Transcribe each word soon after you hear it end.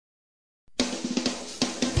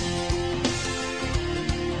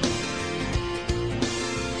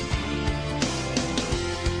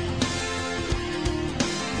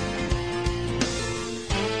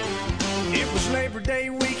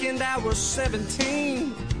I was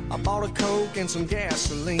 17, I bought a Coke and some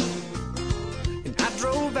gasoline, and I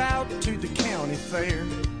drove out to the county fair.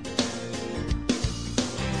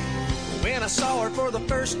 When I saw her for the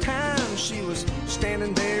first time, she was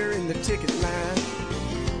standing there in the ticket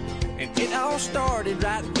line, and it all started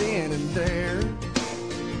right then and there.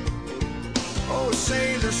 Oh,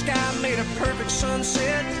 say the sky made a perfect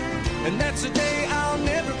sunset, and that's a day I'll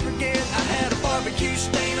never forget. I had a barbecue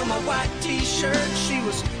stain on my white t-shirt. She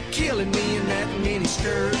was killing me in that mini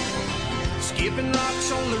skirt, skipping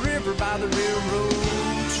rocks on the river by the railroad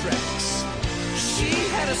tracks. She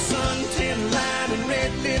had a suntan line and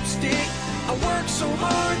red lipstick. I worked so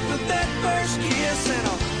hard for that first kiss, and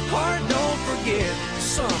a heart don't forget,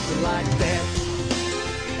 something like that.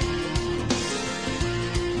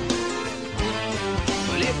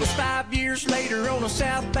 It was 5 years later on a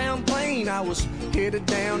southbound plane. I was headed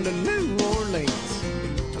down to New Orleans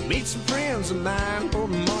to meet some friends of mine for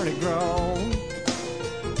Mardi Gras.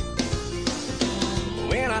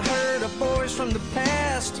 When I heard a voice from the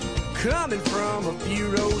past coming from a few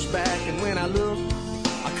rows back, and when I looked,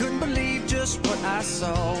 I couldn't believe just what I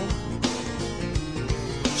saw.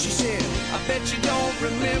 She said, I bet you don't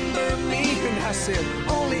remember me. And I said,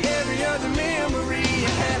 only every other memory.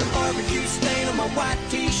 I had a barbecue stain on my white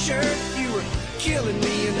t-shirt. You were killing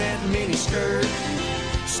me in that mini skirt,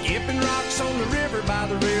 skipping rocks on the river by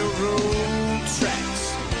the railroad tracks.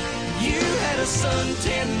 You had a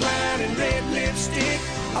suntan line and red lipstick.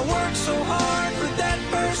 I worked so hard for that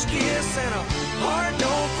first kiss, and a heart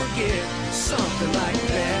don't forget, something like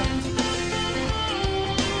that.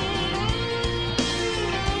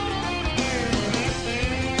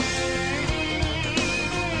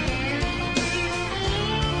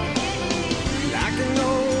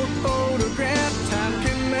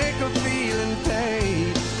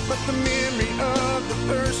 But the memory of the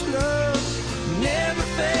first love never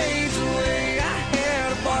fades away. I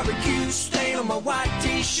had a barbecue stain on my white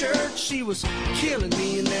t-shirt. She was killing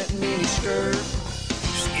me in that mini skirt,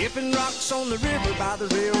 skipping rocks on the river by the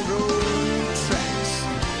railroad tracks.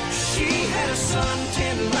 She had a sun